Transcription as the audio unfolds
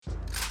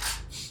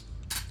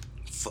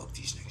Fuck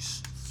these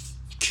niggas.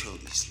 Kill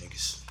these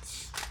niggas.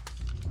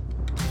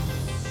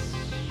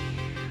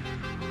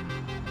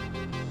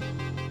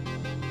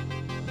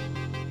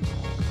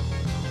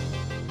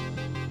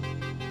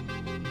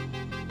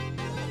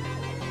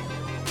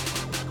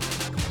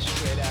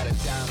 Straight out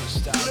of Diamond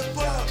Style. Clip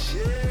up,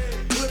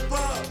 yeah. Clip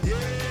up,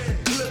 yeah.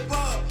 Clip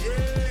up,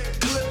 yeah.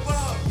 Clip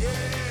up,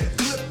 yeah.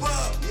 Clip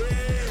up,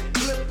 yeah.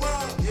 Clip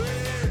up,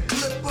 yeah.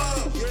 Clip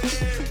up,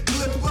 yeah.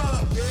 Clip up,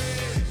 yeah.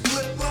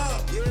 Clip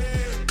up, yeah.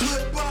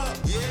 Clip up,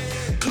 yeah.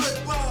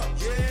 Clip up,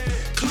 yeah.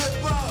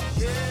 Clip up,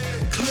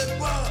 yeah.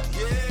 Clip up,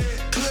 yeah.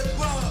 Clip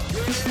up,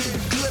 yeah.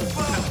 Clip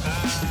up,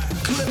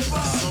 clip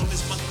up. As soon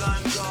as my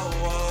gun go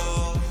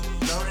off,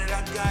 know that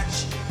I got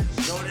you.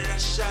 Know that I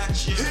shot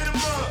you. Hit him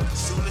up. As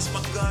soon as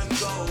my gun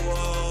go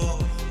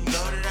off,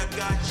 know that I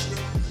got you.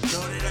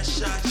 Know that I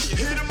shot you.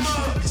 Hit him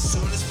up. As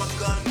soon as my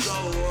gun go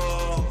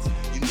off,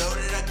 you know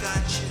that I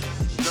got you.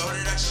 Know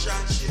that I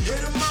shot you. Hit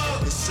him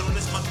up. As soon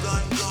as my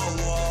gun go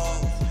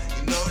off,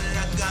 you know that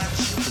I got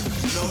you.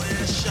 You know that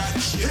I shot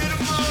you. Hit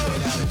him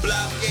up.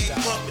 Block ain't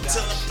pumping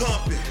till I'm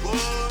pumping.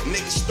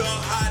 Niggas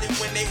start hiding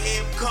when they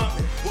hear him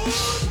coming.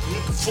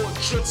 Looking for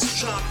trips and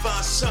trying to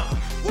find something.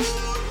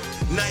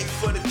 Knife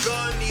for the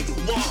gun, either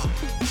one.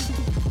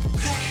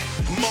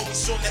 I'm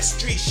always on that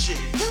street shit.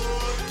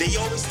 They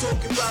always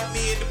talking about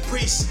me in the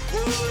precinct.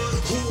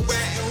 Who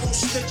ratting, who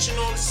snitching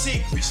on the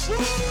secrets.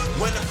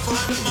 When I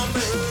find them,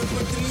 I'ma hit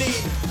with the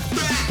knee.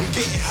 I'm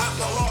getting hot,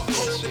 my heart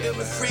colder than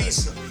the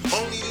freezer.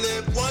 Only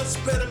live once,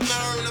 better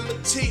learn, I'ma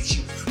teach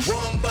you.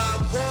 One by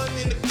one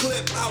in the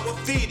clip, how I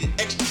feed it.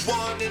 Extra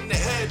one in the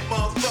head,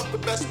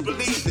 motherfucker, best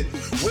believe it.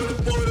 With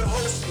a boy to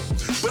host me,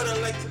 but I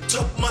like to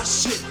tuck my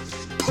shit.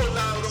 Pull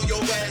out on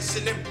your ass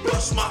and then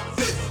bust my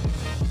fifth.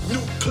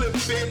 New clip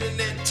in and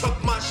then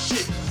tuck my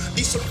shit.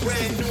 These some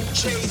brand new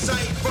chains, I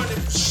ain't running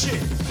for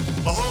shit.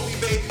 A homie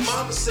baby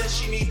mama said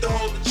she need to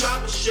hold the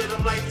chopper shit.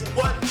 I'm like,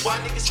 for what? Why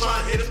niggas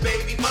trying to hit a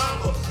baby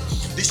mama?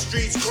 These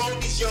streets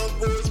cold, these young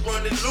boys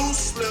running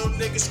loose. Little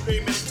niggas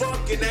screaming fuck,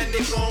 and that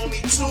nigga only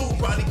 2.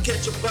 Probably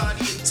catch a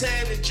body at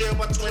 10 and jail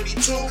by 22.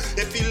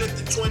 If he lived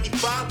at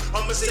 25,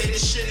 I'ma say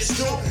this shit is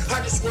new.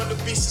 I just wanna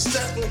be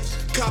successful.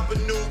 Cop a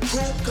new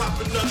coupe,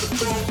 cop another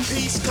gold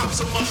piece, cop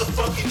some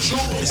motherfucking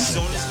jewels. As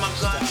soon as my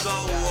gun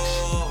go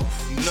off,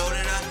 you know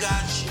that I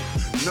got you.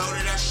 Know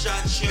that I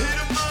shot you. Hit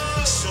him up.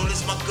 As soon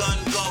as my gun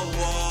go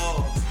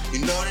off,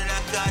 you know that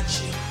I got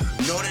you.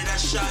 Know that I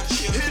shot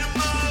you. Hit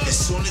him up. As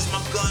soon as my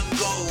gun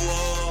go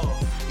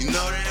off, you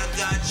know that I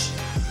got you.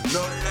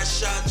 Know that I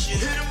shot you.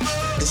 Hit him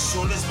up. As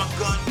soon as my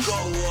gun go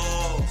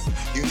off,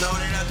 you know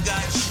that I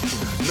got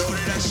you. Know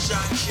that I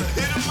shot you.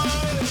 Hit him up.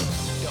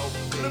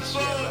 Clip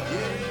up,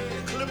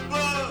 yeah. Clip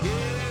up,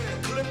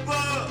 yeah. Clip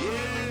up,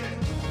 yeah.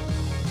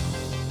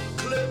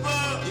 Clip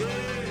up, yeah.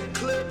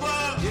 Clip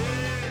up, yeah.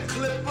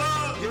 Clip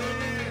up, yeah.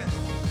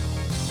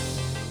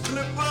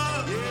 Clip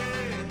up, yeah.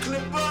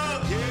 Clip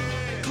up, yeah.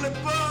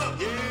 Clip up,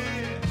 yeah.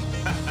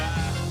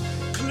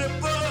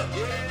 Clip up,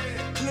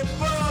 yeah.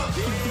 Clip up,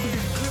 yeah.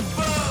 Clip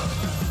up.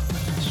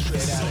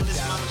 Straight out of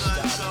Diamond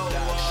Style.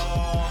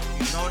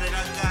 You know that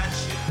I got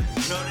you.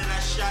 You know that I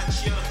shot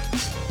you.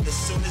 As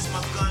soon as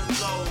my gun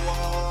go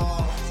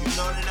off, you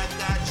know that I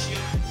got you.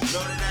 You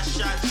know that I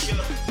shot you.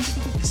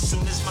 As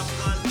soon as my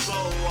gun go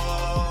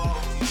off,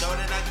 you know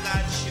that I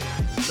got you.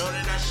 You know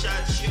that I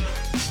shot you.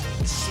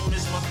 As soon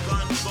as my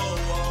gun go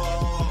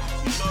off,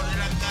 you know that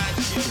I got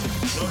you.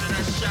 You know that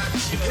I shot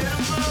you. Hit 'em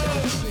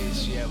up.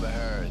 Dopest you ever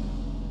heard.